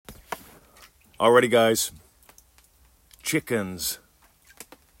Alrighty, guys. Chickens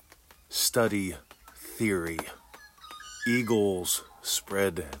study theory. Eagles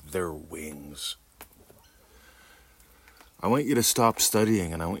spread their wings. I want you to stop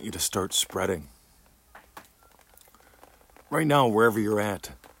studying and I want you to start spreading. Right now, wherever you're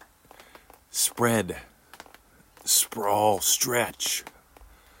at, spread, sprawl, stretch.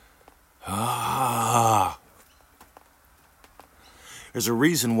 There's a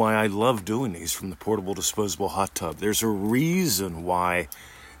reason why I love doing these from the portable disposable hot tub. There's a reason why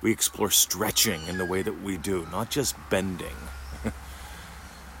we explore stretching in the way that we do, not just bending.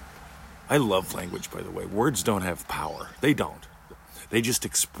 I love language, by the way. Words don't have power. They don't. They just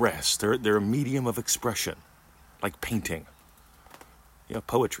express. They're a medium of expression, like painting. Yeah,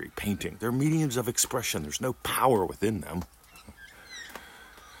 poetry, painting. They're mediums of expression. There's no power within them.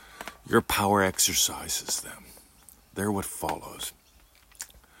 Your power exercises them. They're what follows.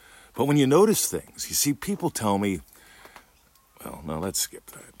 But when you notice things, you see, people tell me, well, no, let's skip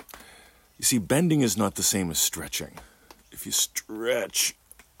that. You see, bending is not the same as stretching. If you stretch,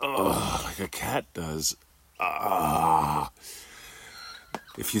 like a cat does,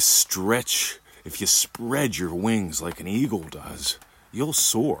 if you stretch, if you spread your wings like an eagle does, you'll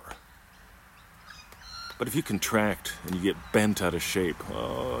soar. But if you contract and you get bent out of shape,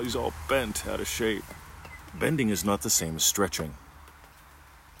 he's all bent out of shape. Bending is not the same as stretching.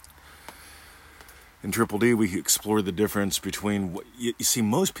 In Triple D, we explore the difference between what you see.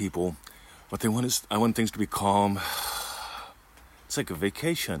 Most people, what they want is, I want things to be calm. It's like a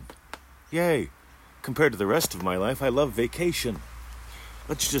vacation. Yay! Compared to the rest of my life, I love vacation.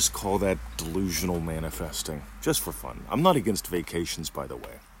 Let's just call that delusional manifesting, just for fun. I'm not against vacations, by the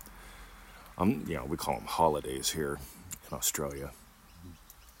way. We call them holidays here in Australia.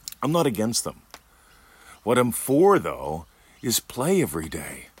 I'm not against them. What I'm for, though, is play every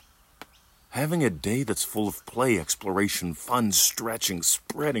day. Having a day that's full of play, exploration, fun, stretching,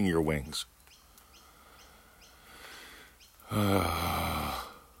 spreading your wings. I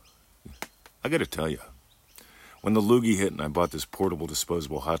got to tell you, when the loogie hit and I bought this portable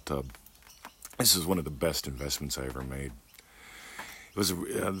disposable hot tub, this is one of the best investments I ever made. It was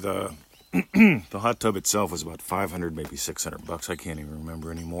the hot tub itself was about 500, maybe $600. I can't even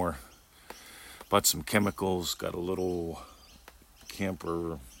remember anymore. Bought some chemicals, got a little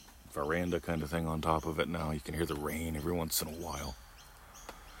camper veranda kind of thing on top of it now. You can hear the rain every once in a while.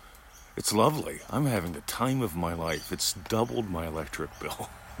 It's lovely. I'm having the time of my life. It's doubled my electric bill.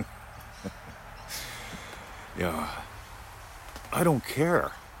 Yeah. I don't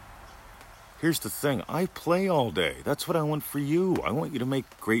care. Here's the thing. I play all day. That's what I want for you. I want you to make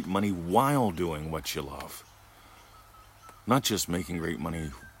great money while doing what you love. Not just making great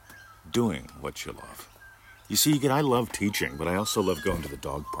money doing what you love. You see, I love teaching, but I also love going to the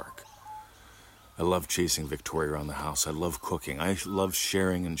dog park. I love chasing Victoria around the house. I love cooking. I love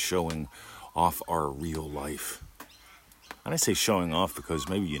sharing and showing off our real life. And I say showing off because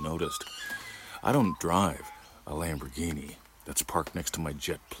maybe you noticed, I don't drive a Lamborghini that's parked next to my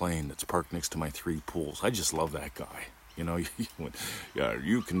jet plane, that's parked next to my 3 pools. I just love that guy. You know, yeah,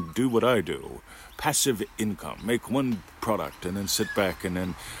 you can do what I do. Passive income. Make one product and then sit back and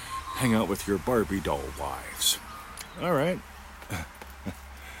then hang out with your Barbie doll wives. All right.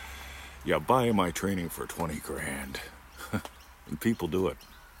 Yeah, buy my training for $20,000. And people do it.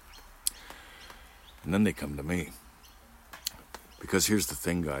 And then they come to me. Because here's the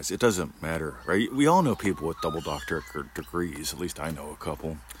thing, guys. It doesn't matter, right? We all know people with double doctorate degrees. At least I know a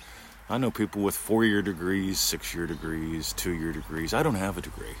couple. I know people with 4-year degrees, 6-year degrees, 2-year degrees. I don't have a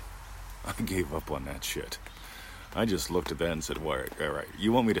degree. I gave up on that shit. I just looked at that and said, all right,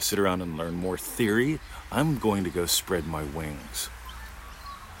 you want me to sit around and learn more theory? I'm going to go spread my wings.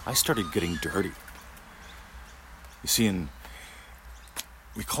 I started getting dirty. You see,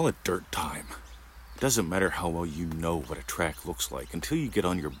 we call it dirt time. It doesn't matter how well you know what a track looks like. Until you get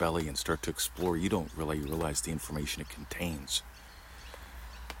on your belly and start to explore, you don't really realize the information it contains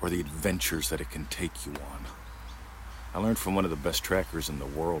or the adventures that it can take you on. I learned from one of the best trackers in the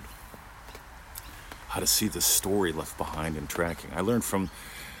world how to see the story left behind in tracking. I learned from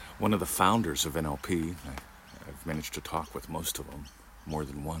one of the founders of NLP. I've managed to talk with most of them more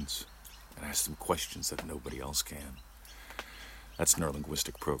than once and ask them questions that nobody else can. That's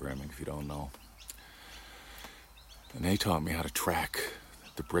neurolinguistic programming, if you don't know. And they taught me how to track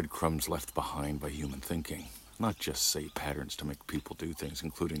the breadcrumbs left behind by human thinking. Not just say patterns to make people do things,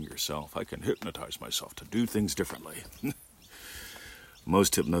 including yourself. I can hypnotize myself to do things differently.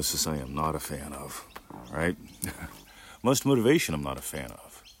 Most hypnosis I am not a fan of, right? Most motivation I'm not a fan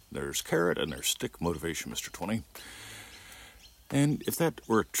of. There's carrot and there's stick motivation, Mr. 20. And if that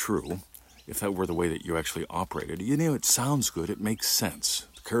were true, if that were the way that you actually operated. It sounds good. It makes sense.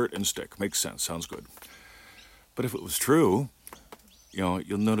 Carrot and stick makes sense. Sounds good. But if it was true,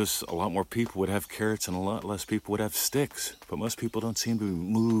 you'll notice a lot more people would have carrots and a lot less people would have sticks. But most people don't seem to be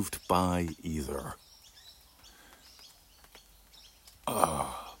moved by either.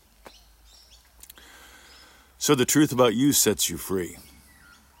 So the truth about you sets you free.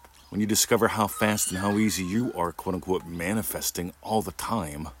 When you discover how fast and how easy you are, quote-unquote, manifesting all the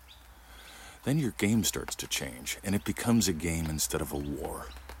time, then your game starts to change, and it becomes a game instead of a war.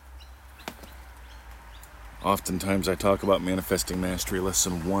 Oftentimes I talk about Manifesting Mastery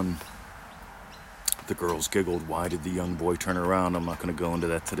Lesson 1. The girls giggled, why did the young boy turn around? I'm not going to go into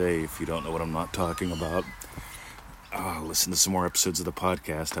that today if you don't know what I'm not talking about. Listen to some more episodes of the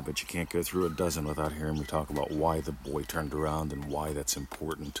podcast. I bet you can't go through a dozen without hearing me talk about why the boy turned around and why that's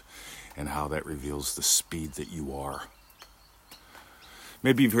important and how that reveals the speed that you are.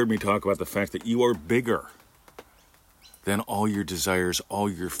 Maybe you've heard me talk about the fact that you are bigger than all your desires, all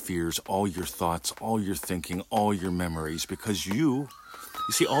your fears, all your thoughts, all your thinking, all your memories, because you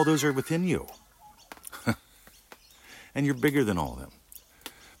see, all those are within you. And you're bigger than all of them.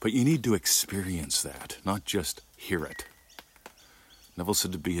 But you need to experience that, not just hear it. Neville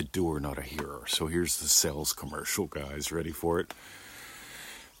said to be a doer, not a hearer. So here's the sales commercial, guys. Ready for it?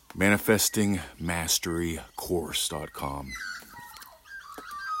 ManifestingMasteryCourse.com.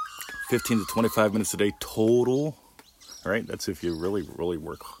 15 to 25 minutes a day total. All right, that's if you really, really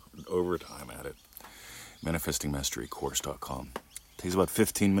work overtime at it. ManifestingMasteryCourse.com. Takes about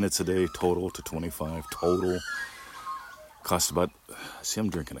 15 minutes a day total to 25 total. Costs about, I'm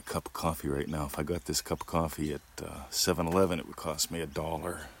drinking a cup of coffee right now. If I got this cup of coffee at 7-Eleven, it would cost me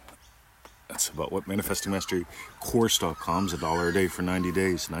 $1. That's about what ManifestingMasteryCourse.com is, $1 a day for 90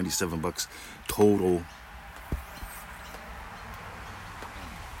 days, $97 total.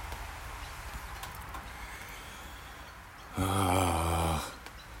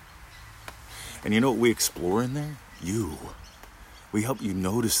 And you know what we explore in there? You. We help you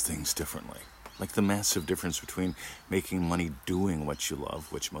notice things differently. Like the massive difference between making money doing what you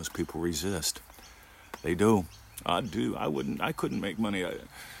love, which most people resist. They do. I do. I couldn't make money. They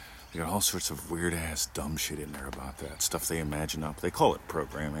got all sorts of weird-ass dumb shit in there about that. Stuff they imagine up. They call it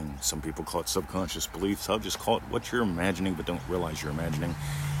programming. Some people call it subconscious beliefs. I'll just call it what you're imagining, but don't realize you're imagining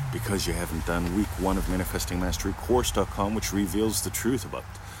because you haven't done week 1 of ManifestingMasteryCourse.com, which reveals the truth about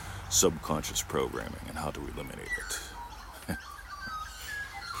subconscious programming and how to eliminate it.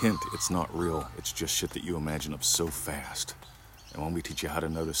 Hint, it's not real. It's just shit that you imagine up so fast. And when we teach you how to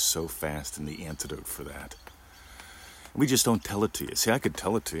notice so fast and the antidote for that, we just don't tell it to you. See, I could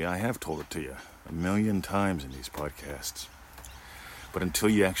tell it to you. I have told it to you 1,000,000 times in these podcasts. But until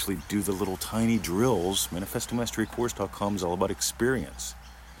you actually do the little tiny drills, ManifestingMasteryCourse.com is all about experience.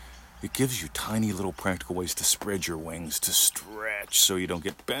 It gives you tiny little practical ways to spread your wings, to stretch so you don't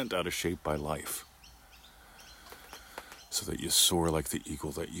get bent out of shape by life. So that you soar like the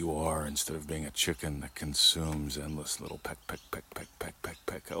eagle that you are instead of being a chicken that consumes endless little peck, peck, peck, peck, peck, peck,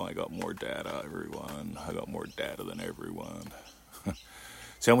 peck. Oh, I got more data, everyone. I got more data than everyone.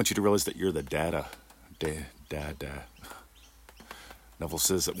 See, I want you to realize that you're the data. Dada. Neville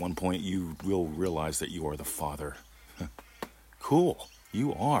says at one point you will realize that you are the father. Cool.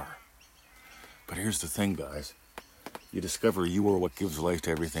 You are. But here's the thing, guys. You discover you are what gives life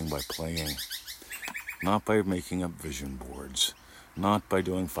to everything by playing. Not by making up vision boards, not by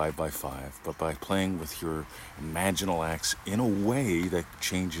doing 5x5, but by playing with your imaginal acts in a way that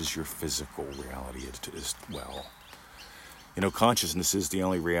changes your physical reality as well. You know, consciousness is the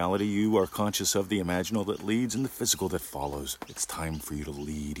only reality. You are conscious of the imaginal that leads and the physical that follows. It's time for you to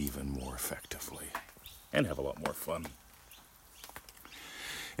lead even more effectively and have a lot more fun.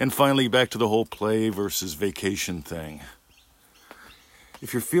 And finally, back to the whole play versus vacation thing.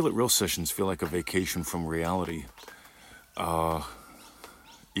 If your Feel It Real sessions feel like a vacation from reality, most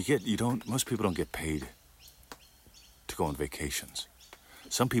people don't get paid to go on vacations.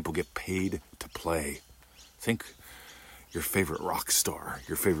 Some people get paid to play. Think your favorite rock star,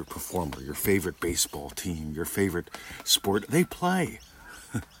 your favorite performer, your favorite baseball team, your favorite sport, they play.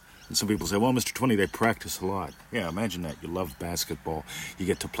 And some people say, well, Mr. 20, they practice a lot. Yeah, imagine that. You love basketball. You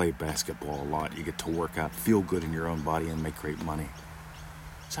get to play basketball a lot. You get to work out, feel good in your own body, and make great money.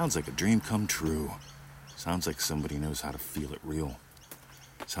 Sounds like a dream come true. Sounds like somebody knows how to feel it real.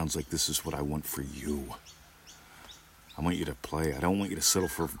 Sounds like this is what I want for you. I want you to play. I don't want you to settle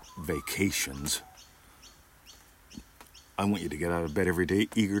for vacations. I want you to get out of bed every day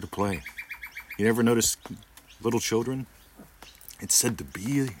eager to play. You ever notice little children? It's said to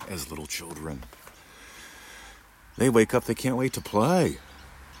be as little children. They wake up, they can't wait to play.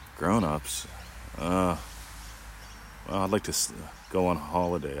 Grown-ups? Well, I'd like to go on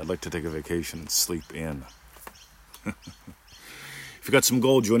holiday. I'd like to take a vacation and sleep in. If you got some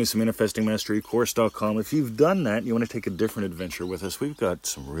gold, join us at ManifestingMasteryCourse.com. If you've done that and you want to take a different adventure with us, we've got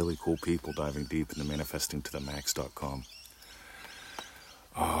some really cool people diving deep into ManifestingToTheMax.com.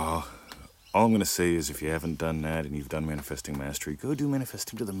 All I'm going to say is if you haven't done that and you've done Manifesting Mastery, go do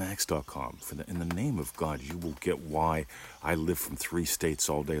ManifestingToTheMax.com. In the name of God, you will get why I live from 3 states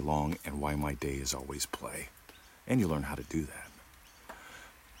all day long and why my day is always play. And you learn how to do that.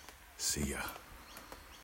 See ya.